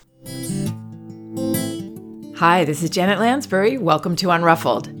Hi, this is Janet Lansbury. Welcome to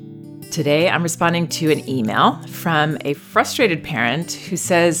Unruffled. Today, I'm responding to an email from a frustrated parent who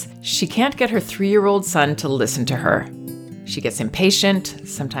says she can't get her 3-year-old son to listen to her. She gets impatient,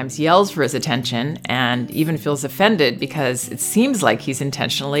 sometimes yells for his attention, and even feels offended because it seems like he's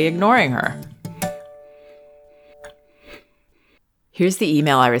intentionally ignoring her. Here's the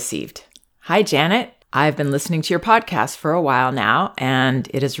email I received. Hi, Janet. I've been listening to your podcast for a while now, and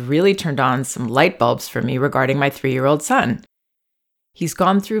it has really turned on some light bulbs for me regarding my 3-year-old son. He's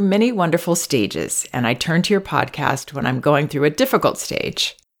gone through many wonderful stages, and I turn to your podcast when I'm going through a difficult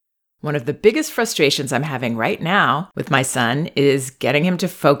stage. One of the biggest frustrations I'm having right now with my son is getting him to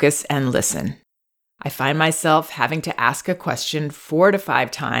focus and listen. I find myself having to ask a question 4 to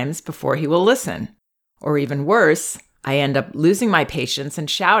 5 times before he will listen. Or even worse, I end up losing my patience and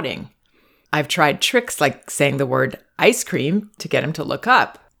shouting. I've tried tricks like saying the word ice cream to get him to look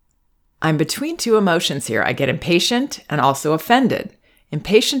up. I'm between 2 emotions here. I get impatient and also offended.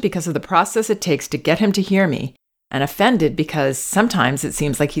 Impatient because of the process it takes to get him to hear me, and offended because sometimes it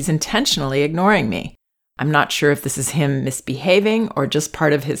seems like he's intentionally ignoring me. I'm not sure if this is him misbehaving or just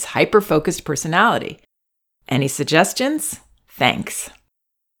part of his hyper-focused personality. Any suggestions? Thanks.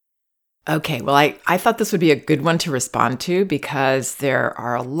 Okay, well, I thought this would be a good one to respond to because there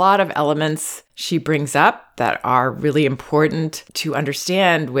are a lot of elements she brings up that are really important to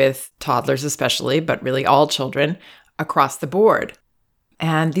understand with toddlers especially, but really all children across the board.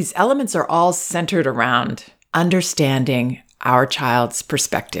 And these elements are all centered around understanding our child's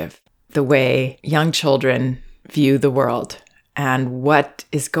perspective, the way young children view the world, and what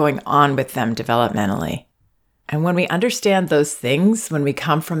is going on with them developmentally. And when we understand those things, when we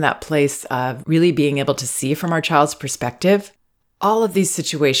come from that place of really being able to see from our child's perspective, all of these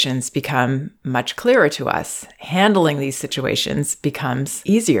situations become much clearer to us. Handling these situations becomes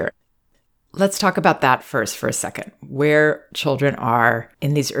easier. Let's talk about that first for a second, where children are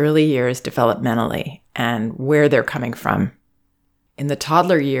in these early years developmentally and where they're coming from. In the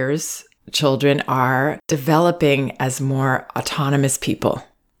toddler years, children are developing as more autonomous people.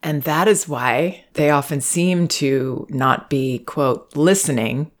 And that is why they often seem to not be, quote,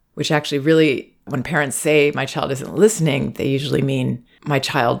 listening, which actually really, when parents say my child isn't listening, they usually mean my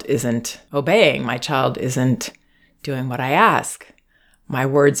child isn't obeying, my child isn't doing what I ask. My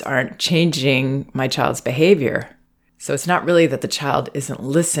words aren't changing my child's behavior. So it's not really that the child isn't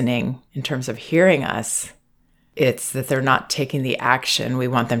listening in terms of hearing us. It's that they're not taking the action we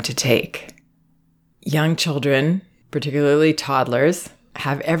want them to take. Young children, particularly toddlers,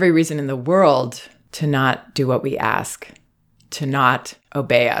 have every reason in the world to not do what we ask, to not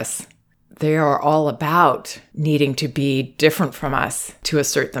obey us. They are all about needing to be different from us to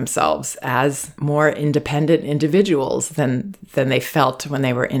assert themselves as more independent individuals than they felt when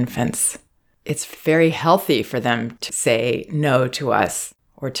they were infants. It's very healthy for them to say no to us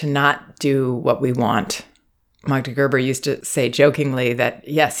or to not do what we want. Magda Gerber used to say jokingly that,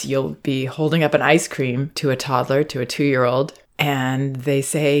 yes, you'll be holding up an ice cream to a toddler, to a 2-year-old, and they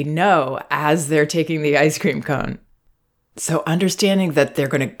say no as they're taking the ice cream cone. So understanding that they're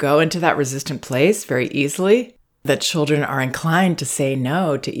going to go into that resistant place very easily, that children are inclined to say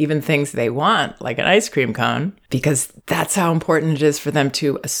no to even things they want, like an ice cream cone, because that's how important it is for them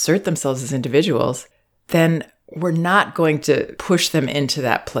to assert themselves as individuals, then we're not going to push them into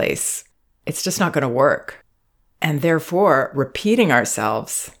that place. It's just not going to work. And therefore, repeating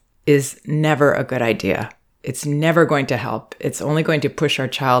ourselves is never a good idea. It's never going to help. It's only going to push our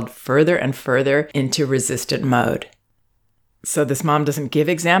child further and further into resistant mode. So this mom doesn't give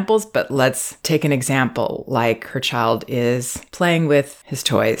examples, but let's take an example like her child is playing with his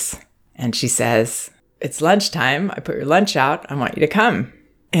toys. And she says, "It's lunchtime. I put your lunch out. I want you to come."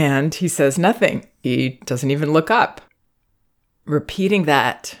 And he says nothing. He doesn't even look up. Repeating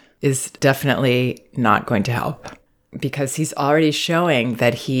that is definitely not going to help because he's already showing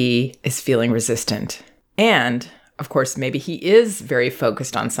that he is feeling resistant. And, of course, maybe he is very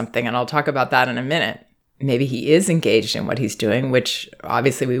focused on something, and I'll talk about that in a minute. Maybe he is engaged in what he's doing, which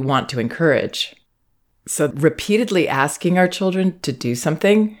obviously we want to encourage. So repeatedly asking our children to do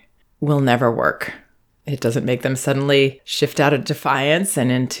something will never work. It doesn't make them suddenly shift out of defiance and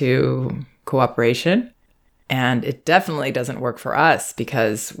into cooperation. And it definitely doesn't work for us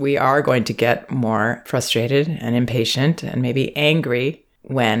because we are going to get more frustrated and impatient and maybe angry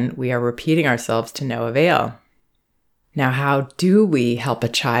when we are repeating ourselves to no avail. Now, how do we help a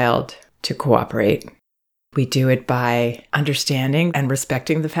child to cooperate? We do it by understanding and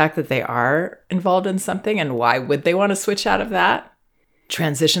respecting the fact that they are involved in something, and why would they want to switch out of that?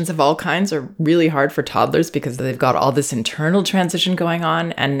 Transitions of all kinds are really hard for toddlers because they've got all this internal transition going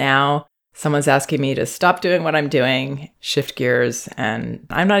on, and now Someone's asking me to stop doing what I'm doing, shift gears, and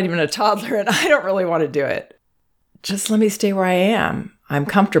I'm not even a toddler and I don't really want to do it. Just let me stay where I am. I'm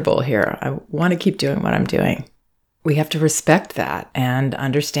comfortable here. I want to keep doing what I'm doing. We have to respect that and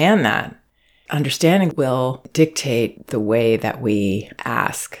understand that. Understanding will dictate the way that we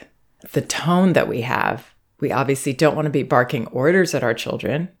ask, the tone that we have. We obviously don't want to be barking orders at our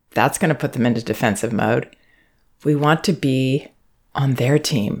children. That's going to put them into defensive mode. We want to be on their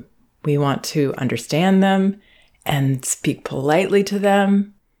team. We want to understand them and speak politely to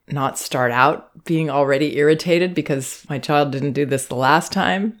them, not start out being already irritated because my child didn't do this the last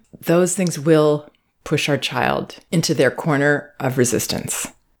time. Those things will push our child into their corner of resistance.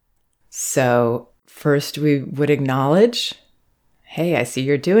 So first we would acknowledge, hey, I see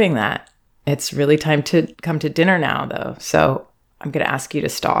you're doing that. It's really time to come to dinner now, though. So I'm going to ask you to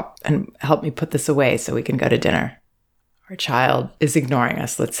stop and help me put this away so we can go to dinner. Our child is ignoring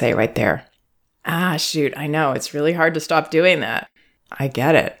us, let's say right there. Shoot, I know. It's really hard to stop doing that. I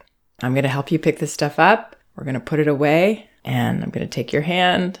get it. I'm going to help you pick this stuff up. We're going to put it away and I'm going to take your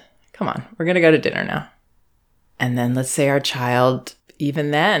hand. Come on, we're going to go to dinner now. And then let's say our child,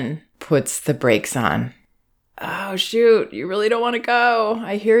 even then, puts the brakes on. Oh, shoot, you really don't want to go.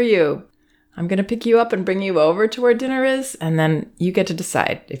 I hear you. I'm going to pick you up and bring you over to where dinner is, and then you get to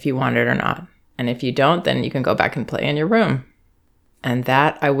decide if you want it or not. And if you don't, then you can go back and play in your room. And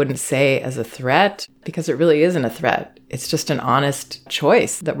that I wouldn't say as a threat, because it really isn't a threat. It's just an honest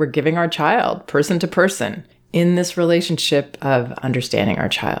choice that we're giving our child, person to person, in this relationship of understanding our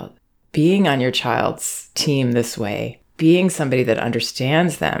child. Being on your child's team this way, being somebody that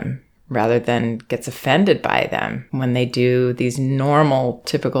understands them rather than gets offended by them when they do these normal,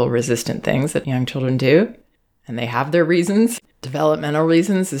 typical resistant things that young children do. And they have their reasons. Developmental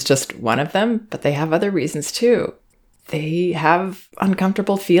reasons is just one of them, but they have other reasons too. They have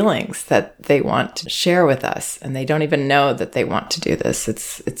uncomfortable feelings that they want to share with us, and they don't even know that they want to do this.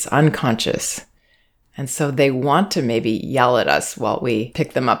 It's unconscious. And so they want to maybe yell at us while we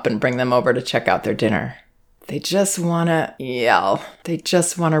pick them up and bring them over to check out their dinner. They just want to yell. They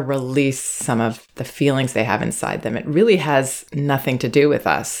just want to release some of the feelings they have inside them. It really has nothing to do with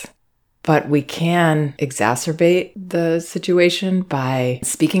us. But we can exacerbate the situation by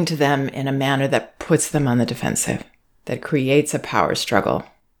speaking to them in a manner that puts them on the defensive, that creates a power struggle.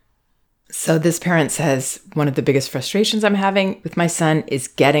 So this parent says, one of the biggest frustrations I'm having with my son is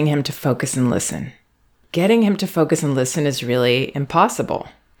getting him to focus and listen. Getting him to focus and listen is really impossible.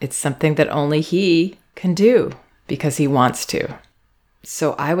 It's something that only he can do because he wants to.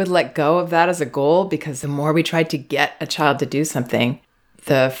 So I would let go of that as a goal, because the more we try to get a child to do something,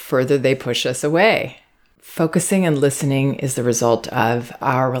 the further they push us away. Focusing and listening is the result of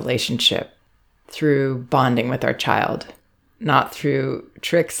our relationship through bonding with our child, not through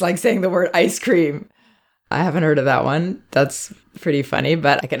tricks like saying the word ice cream. I haven't heard of that one. That's pretty funny,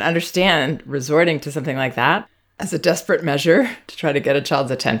 but I can understand resorting to something like that as a desperate measure to try to get a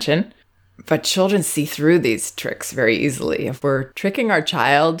child's attention. But children see through these tricks very easily. If we're tricking our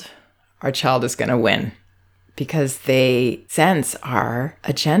child is going to win because they sense our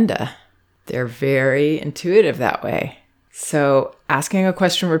agenda. They're very intuitive that way. So asking a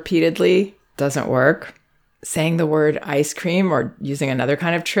question repeatedly doesn't work. Saying the word ice cream or using another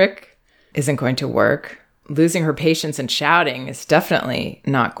kind of trick isn't going to work. Losing her patience and shouting is definitely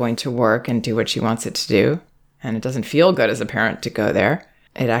not going to work and do what she wants it to do. And it doesn't feel good as a parent to go there.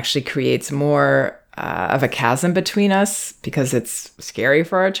 It actually creates more of a chasm between us because it's scary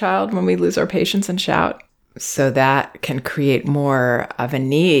for our child when we lose our patience and shout. So that can create more of a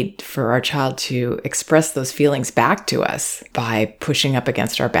need for our child to express those feelings back to us by pushing up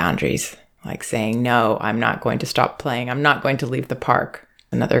against our boundaries, like saying, no, I'm not going to stop playing. I'm not going to leave the park.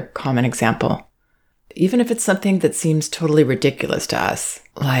 Another common example. Even if it's something that seems totally ridiculous to us,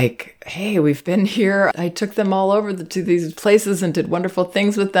 like, hey, we've been here. I took them all over to these places and did wonderful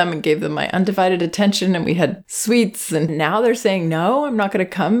things with them and gave them my undivided attention and we had sweets. And now they're saying, no, I'm not going to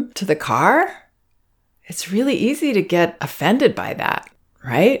come to the car. It's really easy to get offended by that,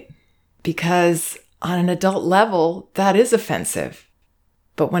 right? Because on an adult level, that is offensive.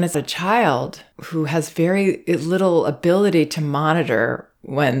 But when it's a child who has very little ability to monitor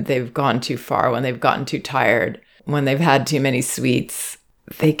when they've gone too far, when they've gotten too tired, when they've had too many sweets,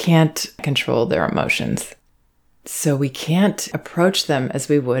 they can't control their emotions. So we can't approach them as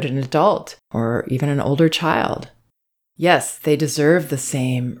we would an adult or even an older child. Yes, they deserve the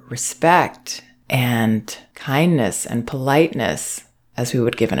same respect and kindness and politeness as we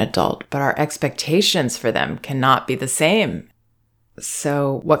would give an adult, but our expectations for them cannot be the same.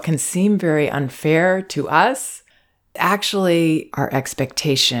 So what can seem very unfair to us Actually, our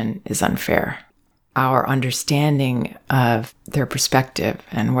expectation is unfair. Our understanding of their perspective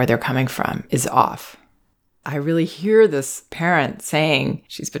and where they're coming from is off. I really hear this parent saying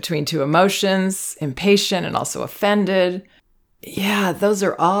she's between two emotions, impatient and also offended. Yeah, those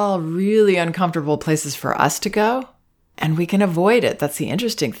are all really uncomfortable places for us to go, and we can avoid it. That's the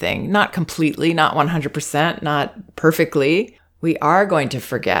interesting thing. Not completely, not 100%, not perfectly. We are going to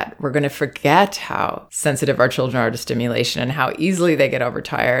forget. We're going to forget how sensitive our children are to stimulation and how easily they get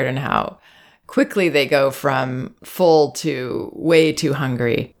overtired and how quickly they go from full to way too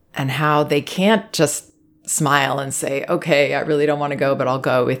hungry, and how they can't just smile and say, okay, I really don't want to go, but I'll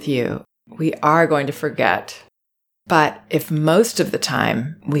go with you. We are going to forget. But if most of the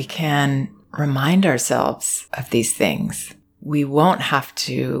time we can remind ourselves of these things, we won't have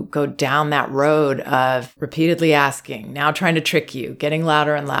to go down that road of repeatedly asking, now trying to trick you, getting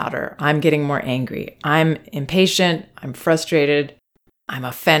louder and louder. I'm getting more angry. I'm impatient. I'm frustrated. I'm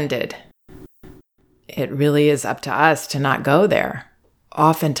offended. It really is up to us to not go there.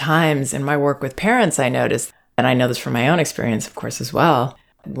 Oftentimes in my work with parents, I notice, and I know this from my own experience, of course, as well,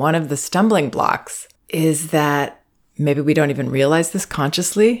 one of the stumbling blocks is that maybe we don't even realize this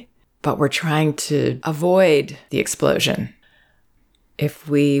consciously, but we're trying to avoid the explosion. If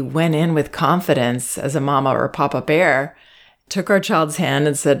we went in with confidence as a mama or a papa bear, took our child's hand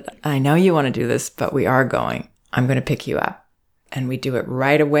and said, I know you want to do this, but we are going. I'm going to pick you up. And we do it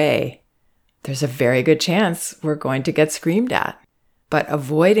right away. There's a very good chance we're going to get screamed at. But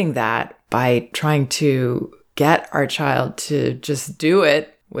avoiding that by trying to get our child to just do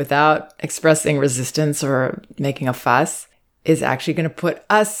it without expressing resistance or making a fuss is actually going to put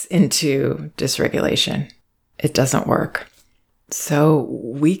us into dysregulation. It doesn't work. So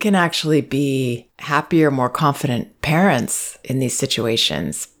we can actually be happier, more confident parents in these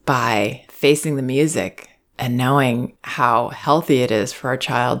situations by facing the music and knowing how healthy it is for our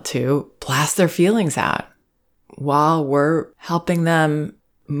child to blast their feelings out while we're helping them,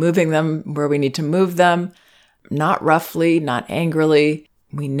 moving them where we need to move them, not roughly, not angrily.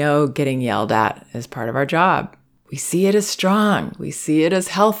 We know getting yelled at is part of our job. We see it as strong. We see it as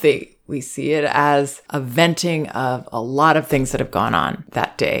healthy. We see it as a venting of a lot of things that have gone on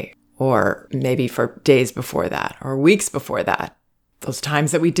that day, or maybe for days before that, or weeks before that. Those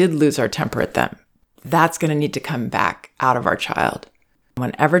times that we did lose our temper at them. That's going to need to come back out of our child.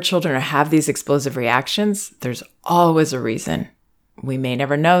 Whenever children have these explosive reactions, there's always a reason. We may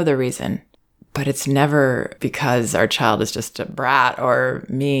never know the reason, but it's never because our child is just a brat or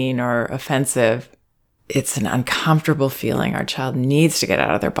mean or offensive. It's an uncomfortable feeling our child needs to get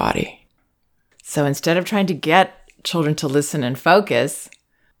out of their body. So instead of trying to get children to listen and focus,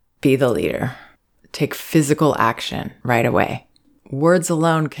 be the leader. Take physical action right away. Words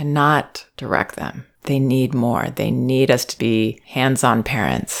alone cannot direct them. They need more. They need us to be hands-on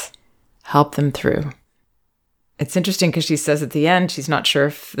parents. Help them through. It's interesting because she says at the end, she's not sure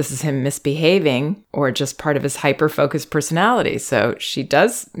if this is him misbehaving or just part of his hyper-focused personality. So she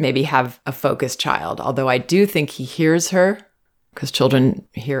does maybe have a focused child, although I do think he hears her because children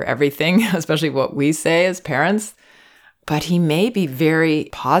hear everything, especially what we say as parents. But he may be very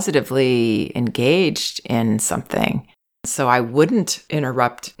positively engaged in something. So I wouldn't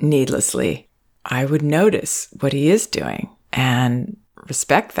interrupt needlessly. I would notice what he is doing and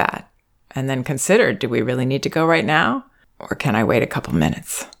respect that. And then consider, do we really need to go right now? Or can I wait a couple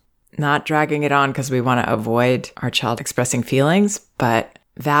minutes? Not dragging it on because we want to avoid our child expressing feelings, but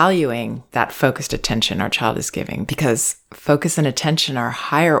valuing that focused attention our child is giving, because focus and attention are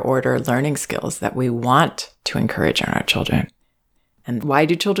higher order learning skills that we want to encourage in our children. And why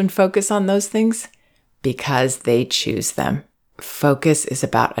do children focus on those things? Because they choose them. Focus is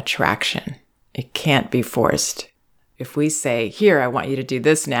about attraction. It can't be forced. If we say, here, I want you to do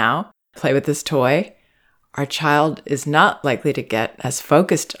this now, play with this toy, our child is not likely to get as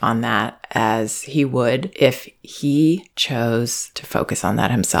focused on that as he would if he chose to focus on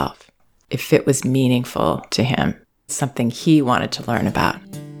that himself. If it was meaningful to him, something he wanted to learn about.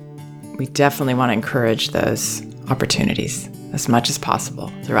 We definitely want to encourage those opportunities as much as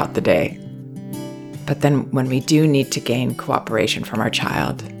possible throughout the day. But then when we do need to gain cooperation from our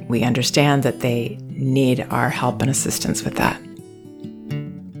child, we understand that they need our help and assistance with that.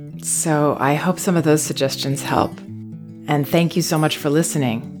 So I hope some of those suggestions help. And thank you so much for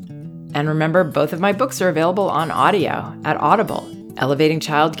listening. And remember, both of my books are available on audio at Audible: Elevating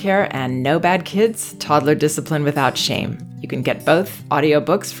Childcare and No Bad Kids, Toddler Discipline Without Shame. You can get both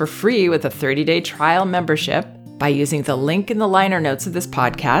audiobooks for free with a 30-day trial membership by using the link in the liner notes of this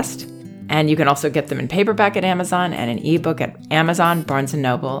podcast. And you can also get them in paperback at Amazon and an ebook at Amazon, Barnes &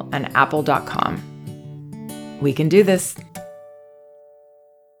 Noble, and Apple.com. We can do this.